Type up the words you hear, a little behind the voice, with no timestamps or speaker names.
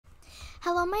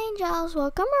Hello my angels,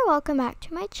 welcome back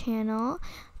to my channel.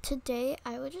 Today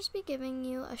I will just be giving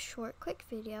you a short quick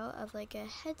video of like a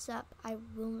heads up. I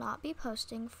will not be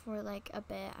posting for like a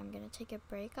bit. I'm gonna take a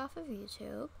break off of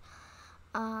YouTube.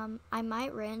 I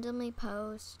might randomly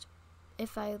post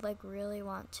if I like really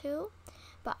want to,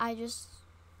 but I just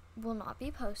will not be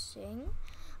posting.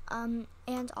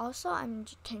 And also I'm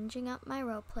changing up my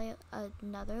roleplay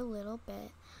another little bit.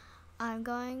 I'm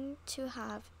going to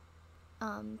have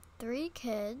 3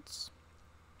 kids.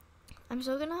 I'm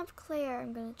still gonna have Claire.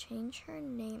 I'm gonna change her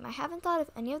name. I haven't thought of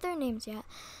any of their names yet.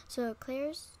 So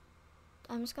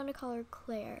I'm just gonna call her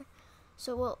Claire.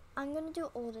 So well, I'm gonna do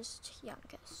oldest to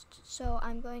youngest. So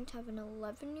I'm going to have an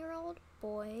 11-year-old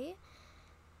boy.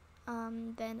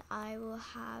 Then I will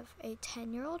have a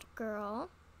 10-year-old girl,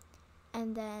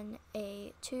 and then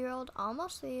a 2-year-old,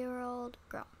 almost 3-year-old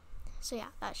girl. So yeah,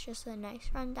 that's just a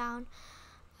nice rundown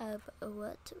of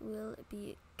what will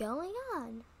be going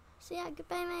on. So yeah,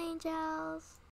 goodbye my angels.